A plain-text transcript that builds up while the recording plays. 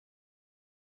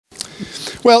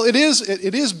Well, it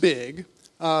is big,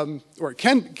 or it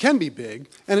can be big,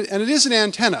 and it is an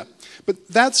antenna. But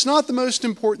that's not the most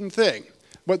important thing.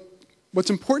 What's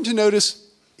important to notice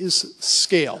is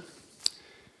scale.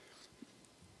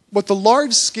 What the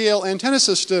large-scale antenna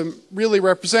system really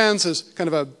represents is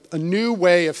kind of a new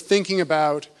way of thinking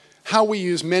about how we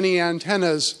use many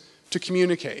antennas to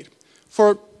communicate.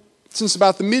 Since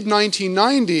about the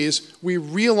mid-1990s, we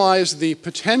realized the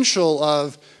potential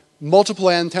of multiple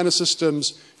antenna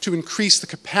systems to increase the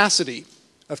capacity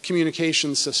of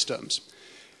communication systems.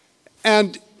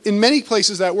 And in many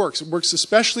places that works. It works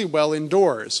especially well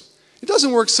indoors. It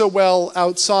doesn't work so well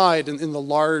outside in the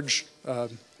large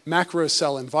macro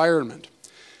cell environment.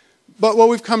 But what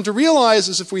we've come to realize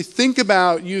is if we think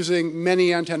about using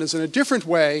many antennas in a different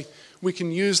way, we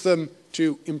can use them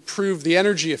to improve the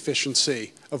energy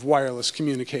efficiency of wireless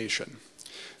communication.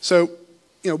 So,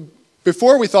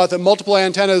 before we thought that multiple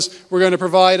antennas were going to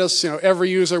provide us, every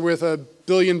user with 1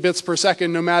 billion bits per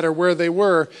second no matter where they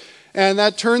were. And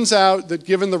that turns out that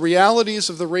given the realities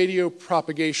of the radio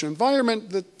propagation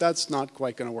environment, that's not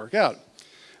quite going to work out.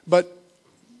 But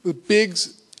the big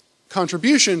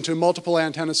contribution to multiple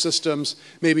antenna systems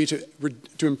may be to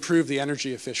improve the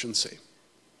energy efficiency.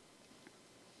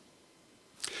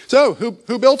 So,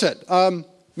 who built it?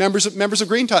 Members of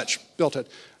GreenTouch built it.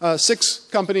 6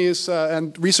 companies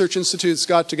and research institutes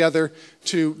got together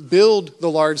to build the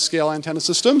large-scale antenna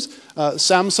systems.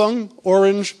 Samsung,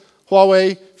 Orange,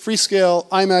 Huawei, Freescale,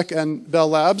 IMEC, and Bell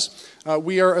Labs.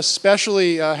 We are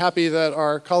especially happy that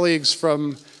our colleagues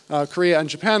from Korea and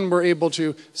Japan were able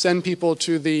to send people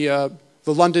to the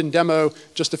London demo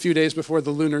just a few days before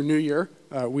the Lunar New Year.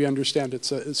 We understand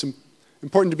it's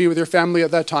important to be with your family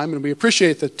at that time, and we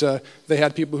appreciate that they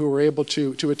had people who were able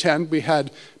to attend. We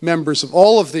had members of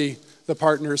all of the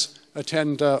partners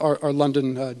attend our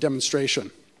London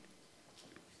demonstration.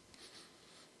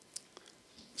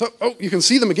 So, you can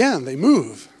see them again. They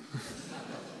move.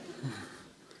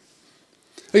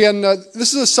 Again,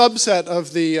 this is a subset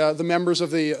of the members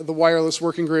of the wireless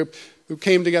working group who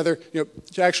came together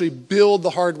to actually build the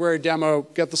hardware demo,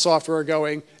 get the software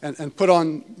going, and put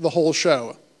on the whole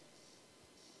show.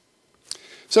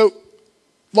 So,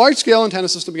 large-scale antenna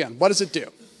system, again, what does it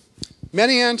do?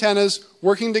 Many antennas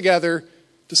working together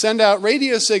to send out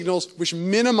radio signals which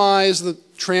minimize the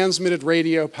transmitted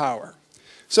radio power.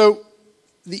 So,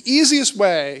 the easiest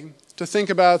way to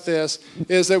think about this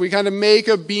is that we kind of make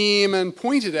a beam and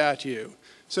point it at you.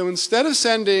 So instead of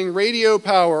sending radio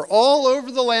power all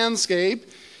over the landscape,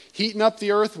 heating up the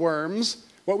earthworms,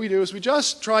 what we do is we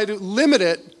just try to limit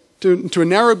it to a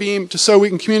narrow beam so we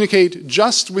can communicate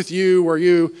just with you or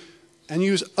you and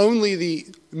use only the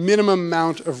minimum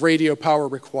amount of radio power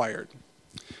required.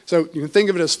 So you can think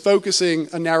of it as focusing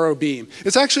a narrow beam.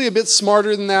 It's actually a bit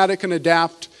smarter than that. It can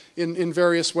adapt in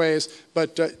various ways,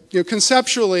 but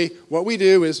conceptually, what we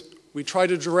do is we try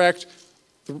to direct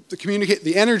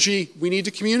the energy we need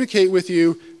to communicate with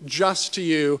you just to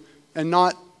you and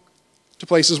not to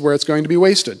places where it's going to be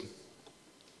wasted.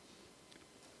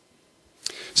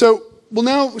 So we'll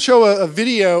now show a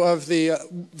video of the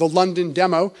London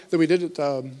demo that we did. It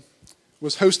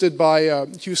was hosted by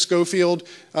Hugh Schofield.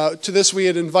 To this, we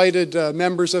had invited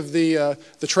members of the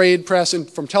trade press and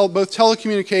from both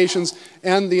telecommunications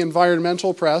and the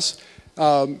environmental press.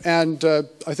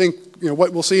 I think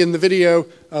what we'll see in the video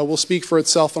will speak for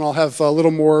itself, and I'll have a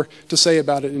little more to say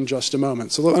about it in just a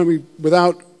moment. So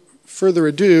without further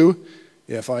ado,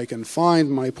 if I can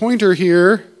find my pointer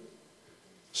here,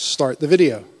 start the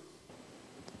video.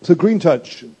 So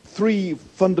GreenTouch, 3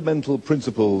 fundamental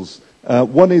principles.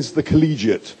 One is the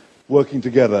collegiate, working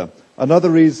together.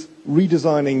 Another is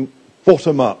redesigning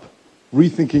bottom-up,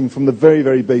 rethinking from the very,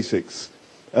 very basics.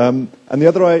 And the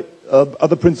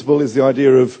other principle is the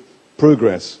idea of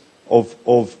progress, of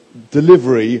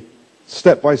delivery,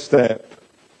 step by step,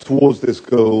 towards this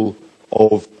goal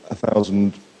of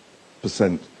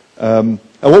 1,000%. And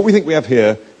what we think we have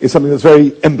here is something that's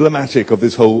very emblematic of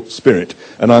this whole spirit.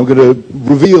 And I'm going to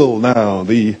reveal now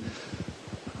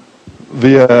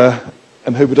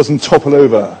and hope it doesn't topple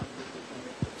over,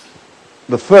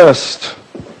 the first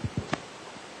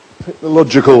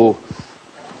technological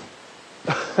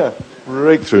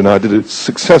breakthrough. Now I did it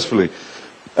successfully.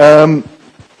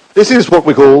 This is what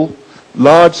we call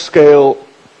large-scale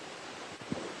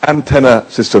antenna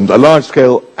systems, a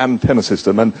large-scale antenna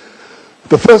system. And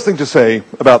the first thing to say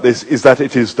about this is that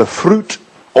it is the fruit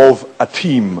of a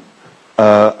team,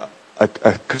 a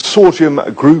consortium,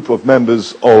 a group of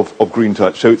members of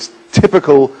GreenTouch. So it's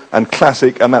typical and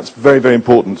classic, and that's very, very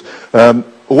important.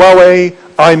 Huawei,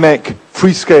 IMEC,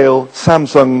 Freescale,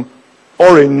 Samsung,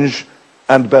 Orange,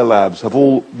 and Bell Labs have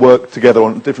all worked together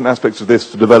on different aspects of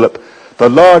this to develop the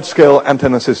large-scale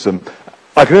antenna system.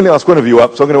 I can only ask one of you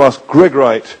up, so I'm going to ask Greg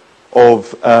Wright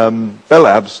of Bell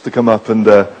Labs to come up and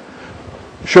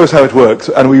show us how it works.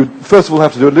 And we first of all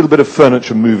have to do a little bit of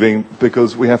furniture moving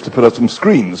because we have to put up some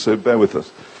screens, so bear with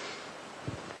us.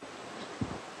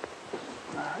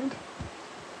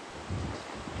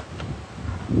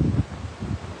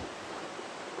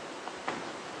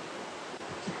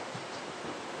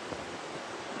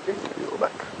 All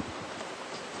right.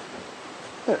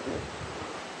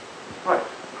 Right,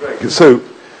 Greg. So,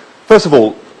 first of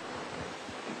all,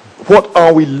 what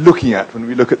are we looking at when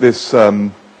we look at this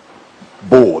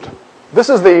board? This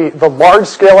is the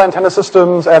large-scale antenna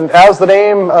systems, and as the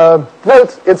name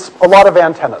notes, it's a lot of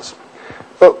antennas.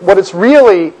 But what it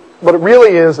really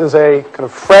is a kind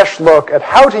of fresh look at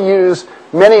how to use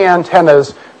many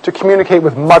antennas to communicate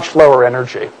with much lower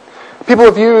energy. People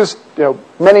have used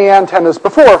many antennas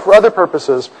before for other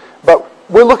purposes, but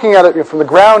we're looking at it from the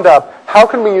ground up. How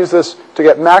can we use this to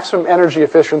get maximum energy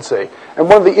efficiency? And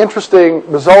one of the interesting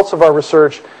results of our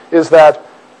research is that,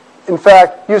 in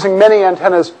fact, using many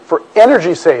antennas for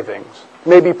energy savings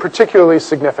may be particularly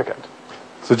significant.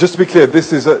 So just to be clear,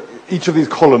 this is each of these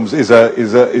columns is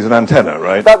an antenna,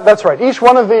 right? That's right. Each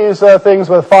one of these things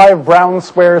with 5 brown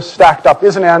squares stacked up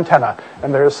is an antenna,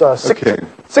 and there's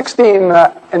 16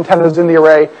 antennas in the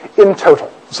array in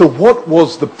total. So what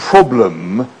was the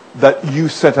problem that you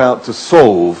set out to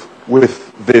solve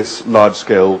with this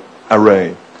large-scale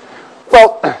array?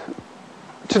 Well,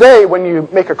 today when you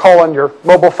make a call on your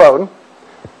mobile phone,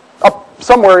 up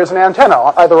somewhere is an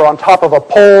antenna, either on top of a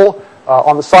pole,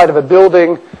 on the side of a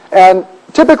building, and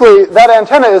typically that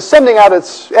antenna is sending out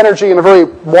its energy in a very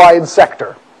wide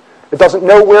sector. It doesn't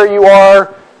know where you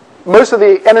are. Most of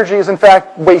the energy is in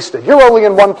fact wasted. You're only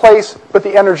in one place, but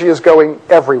the energy is going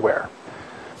everywhere.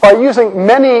 By using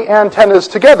many antennas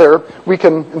together, we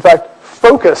can, in fact,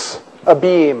 focus a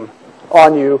beam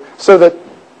on you so that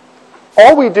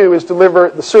all we do is deliver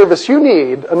the service you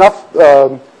need, enough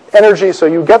energy so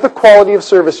you get the quality of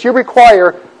service you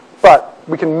require, but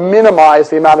we can minimize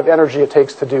the amount of energy it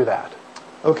takes to do that.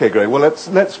 Okay, great. Well, let's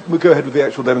go ahead with the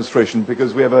actual demonstration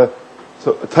because we have a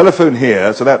telephone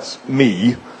here, so that's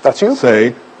me. That's you?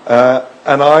 Say,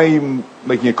 and I'm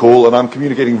making a call and I'm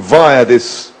communicating via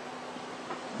this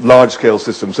large-scale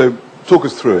system. So talk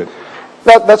us through it.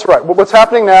 That's right. What's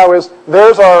happening now is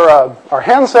there's our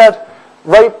handset.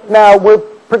 Right now we're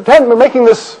making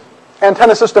this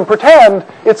antenna system pretend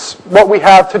it's what we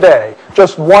have today,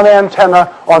 just one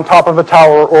antenna on top of a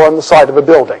tower or on the side of a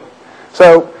building.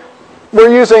 So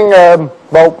we're using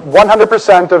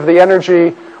 100% of the energy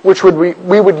which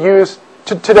we would use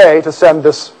today to send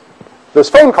this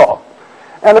phone call.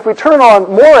 And if we turn on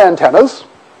more antennas,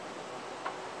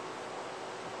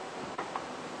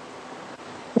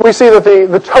 we see that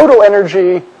the total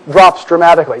energy drops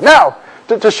dramatically. Now,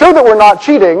 to show that we're not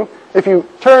cheating, if you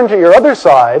turn to your other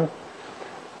side,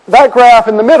 that graph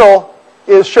in the middle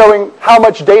is showing how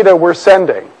much data we're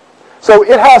sending. So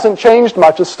it hasn't changed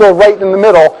much. It's still right in the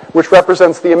middle, which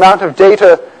represents the amount of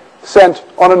data sent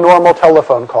on a normal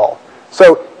telephone call.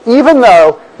 So even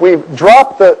though we've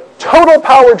dropped the total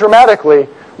power dramatically,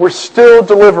 we're still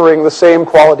delivering the same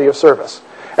quality of service.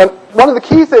 And one of the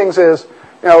key things is,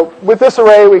 with this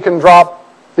array, we can drop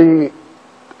the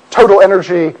total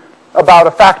energy about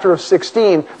a factor of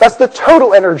 16. That's the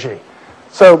total energy.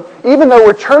 So even though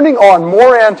we're turning on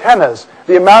more antennas,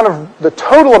 the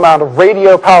total amount of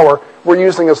radio power we're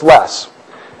using is less.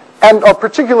 And a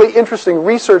particularly interesting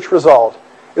research result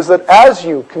is that as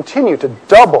you continue to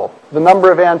double the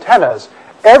number of antennas,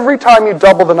 every time you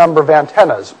double the number of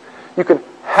antennas, you can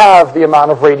halve the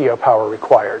amount of radio power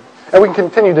required. And we can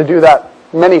continue to do that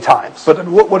many times. But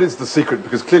what is the secret?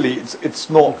 Because clearly it's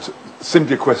not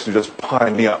simply a question of just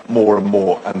piling up more and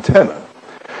more antenna.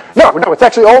 No, it's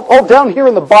actually all down here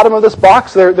in the bottom of this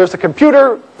box. There's a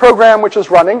computer program which is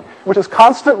running, which is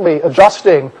constantly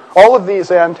adjusting all of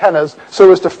these antennas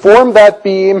so as to form that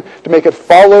beam, to make it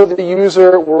follow the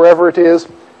user wherever it is.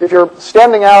 If you're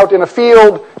standing out in a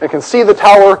field and can see the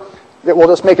tower, it will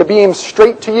just make a beam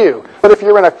straight to you. But if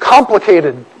you're in a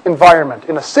complicated environment,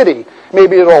 in a city,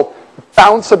 maybe it'll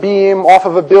bounce a beam off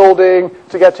of a building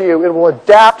to get to you. It will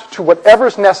adapt to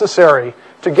whatever's necessary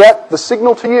to get the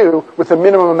signal to you with the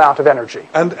minimum amount of energy.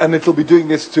 And it'll be doing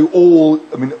this to all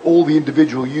the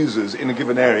individual users in a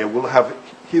given area will have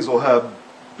his or her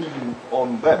beam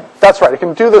on them. That's right. It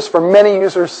can do this for many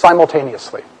users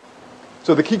simultaneously.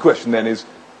 So the key question then is,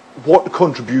 what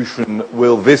contribution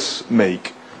will this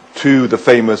make to the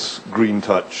famous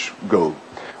GreenTouch goal?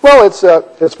 Well,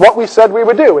 it's what we said we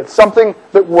would do. It's something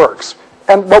that works.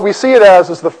 And what we see it as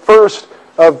is the first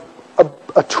of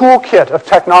a toolkit of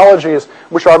technologies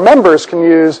which our members can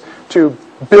use to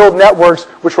build networks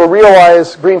which will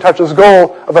realize GreenTouch's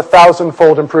goal of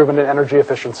 1,000-fold improvement in energy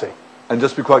efficiency. And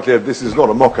just to be quite clear, this is not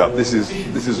a mock-up. This is.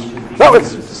 No,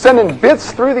 it's sending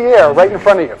bits through the air right in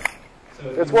front of you.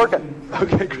 It's working.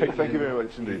 Okay, great. Thank you very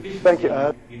much indeed. Thank you.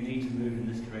 You need to move in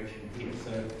this direction here.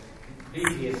 So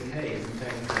BPSK is in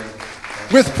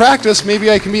fact. With practice,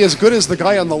 maybe I can be as good as the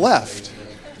guy on the left.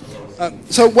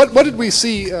 So what did we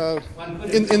see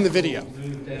in the video?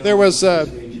 There was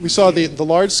we saw the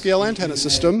large-scale antenna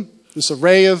system, this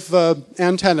array of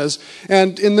antennas,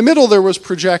 and in the middle there was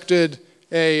projected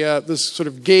this sort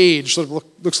of gauge, sort of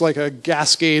looks like a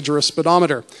gas gauge or a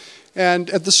speedometer. And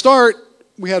at the start,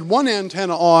 we had one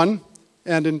antenna on,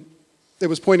 and it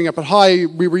was pointing up at high.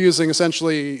 We were using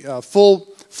essentially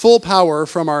full power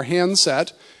from our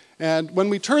handset. And when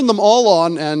we turned them all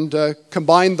on and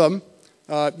combined them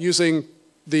using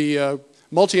the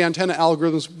multi-antenna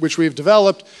algorithms which we've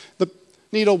developed, the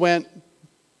needle went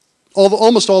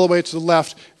almost all the way to the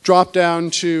left, dropped down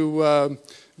to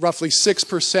roughly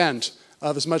 6%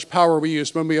 of as much power we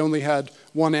used when we only had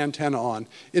one antenna on.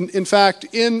 In fact,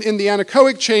 in the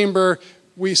anechoic chamber,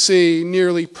 we see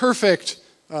nearly perfect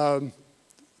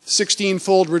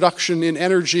 16-fold reduction in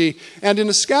energy, and in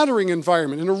a scattering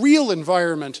environment, in a real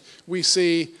environment, we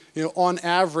see, on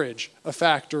average, a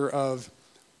factor of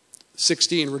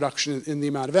 16 reduction in the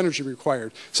amount of energy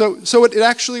required. So it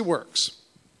actually works.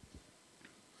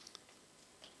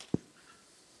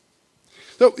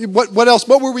 So what else?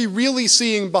 What were we really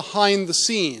seeing behind the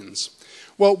scenes?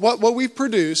 Well, what we've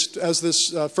produced as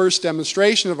this first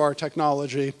demonstration of our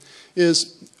technology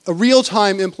is a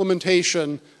real-time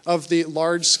implementation of the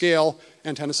large-scale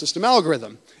antenna system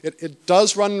algorithm. It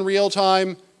does run in real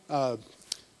time. At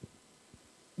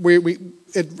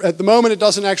the moment, it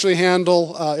doesn't actually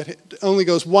handle. It only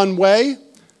goes one way.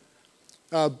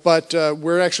 But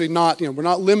we're actually not, we're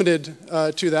not limited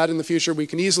to that in the future. We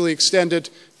can easily extend it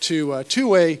to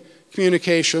two-way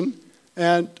communication.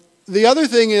 And the other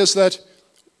thing is that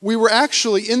we were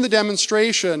actually, in the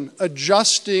demonstration,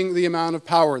 adjusting the amount of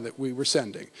power that we were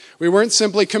sending. We weren't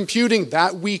simply computing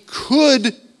that we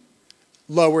could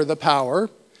lower the power.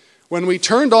 When we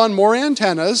turned on more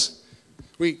antennas,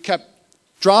 we kept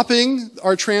dropping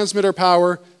our transmitter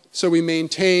power, so we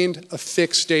maintained a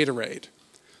fixed data rate.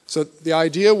 So the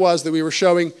idea was that we were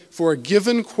showing for a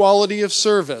given quality of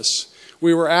service,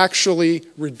 we were actually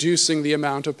reducing the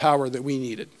amount of power that we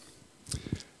needed.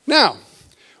 Now,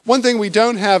 one thing we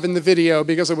don't have in the video,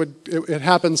 because it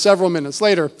happened several minutes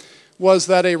later, was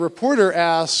that a reporter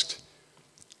asked,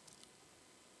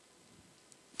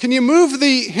 "Can you move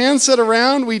the handset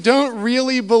around? We don't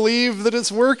really believe that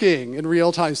it's working in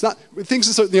real time. It's not, it thinks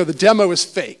it's, the demo is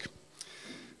fake."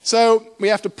 So we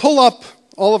have to pull up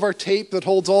all of our tape that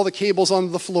holds all the cables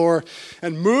onto the floor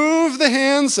and move the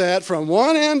handset from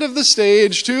one end of the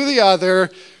stage to the other.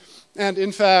 And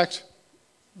in fact,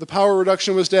 the power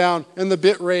reduction was down and the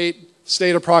bit rate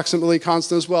stayed approximately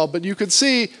constant as well. But you could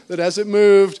see that as it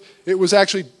moved, it was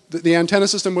actually, the antenna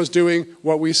system was doing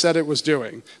what we said it was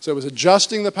doing. So it was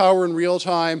adjusting the power in real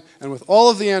time, and with all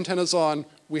of the antennas on,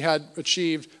 we had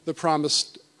achieved the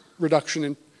promised reduction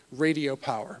in radio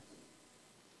power.